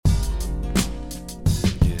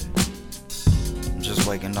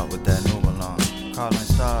waking up with that new alarm. Callin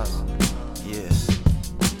Stars, yeah.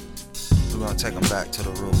 We're gonna take them back to the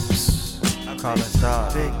roots. Callin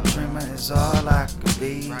Stars. Big dreamer is all I could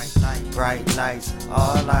be. Bright lights,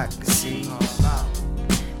 all I could see.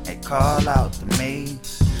 They call out to me.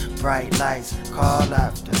 Bright lights, call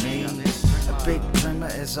after me. A big dreamer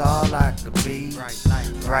is all I could be.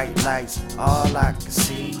 Bright lights, all I could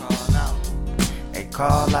see. They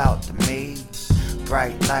call out to me.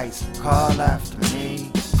 Bright lights, call after me.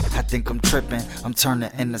 I think I'm tripping, I'm turning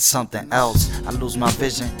into something else. I lose my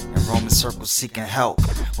vision in Roman circles seeking help.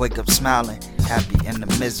 Wake up smiling, happy in the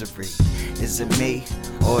misery. Is it me,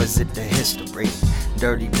 or is it the history?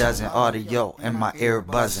 Dirty Dozen audio in my ear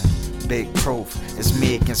buzzing. Big proof, it's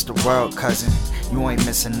me against the world, cousin. You ain't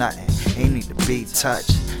missing nothing, ain't need to be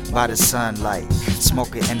touched by the sunlight.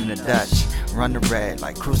 Smoking in the Dutch, run the red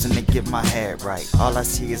like cruising to get my head right. All I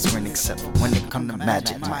see is green except for when it come to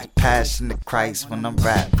magic. My passion to Christ when I'm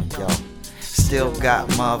rapping, yo. Still got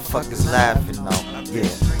motherfuckers laughing though, yeah.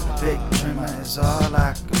 Big dreamer is all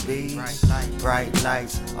I could be. Bright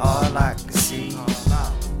lights, all I could see.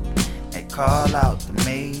 They call out to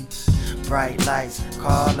me. Bright lights,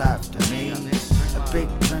 call after me. A big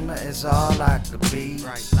dreamer is all I could be.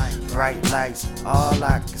 Bright lights, all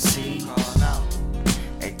I could see.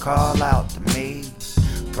 They call out to me.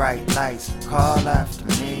 Bright lights, call after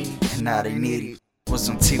me. And now they need it. Was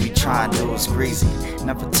on TV trying to do was greasy.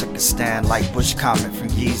 Never took a stand like Bush comment from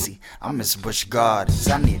Yeezy. I miss Bush Gardens,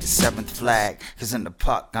 I need a 7th flag. Cause in the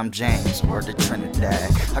park I'm James, word to Trinidad.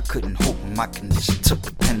 I couldn't hoop in my condition, took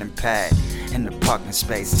the pen and pad. In the parking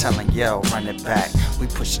space, telling yo, run it back. We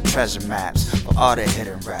pushing treasure maps for all the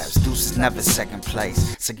hidden raps. DeuceZ never second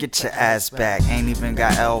place, so get your ass back. Ain't even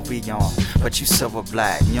got LV on, but you silver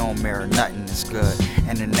black. You don't mirror nothing that's good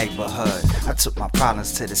in the neighborhood. I took my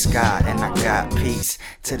problems to the sky and I got peace.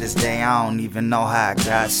 To this day I don't even know how I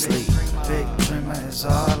got sleep. Big dreamer is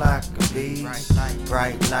all I could be.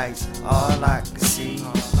 Bright lights, all I could see.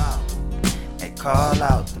 They call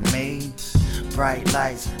out to me. Bright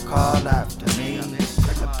lights, call after me.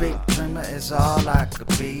 A big dreamer is all I could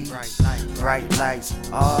be. Bright lights,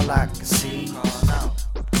 all I could see.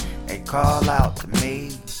 They call out to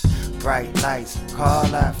me. Bright lights,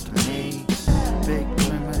 call after me. Big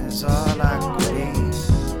dreamer is all I could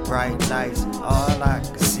be. Bright lights, all I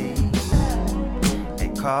could see. They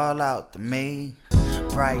call out to me.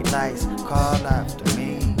 Bright lights, call after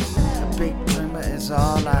me. A big dreamer is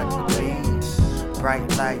all I could be.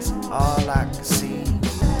 Bright lights, all I could see.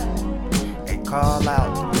 They call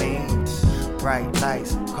out to me. Bright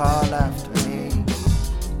lights, call after me.